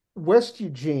West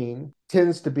Eugene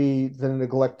tends to be the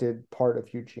neglected part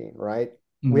of Eugene, right?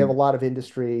 We have a Mhm. lot of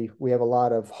industry, we have a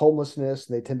lot of homelessness,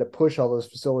 and they tend to push all those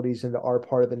facilities into our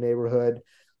part of the neighborhood.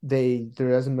 There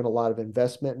hasn't been a lot of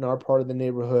investment in our part of the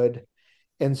neighborhood.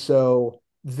 And so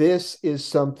this is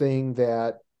something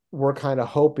that we're kind of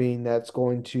hoping that's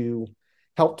going to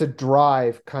help to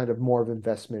drive kind of more of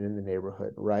investment in the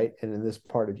neighborhood, right? And in this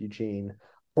part of Eugene.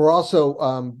 We're also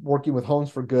working with Homes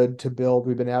for Good to build.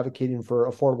 We've been advocating for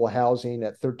affordable housing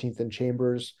at 13th and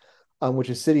Chambers, which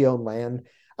is city-owned land.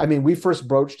 I mean, we first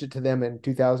broached it to them in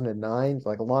 2009,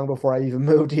 like long before I even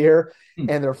moved here, Hmm.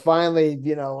 and they're finally,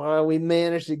 we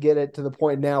managed to get it to the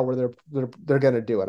point now where they're going to do it.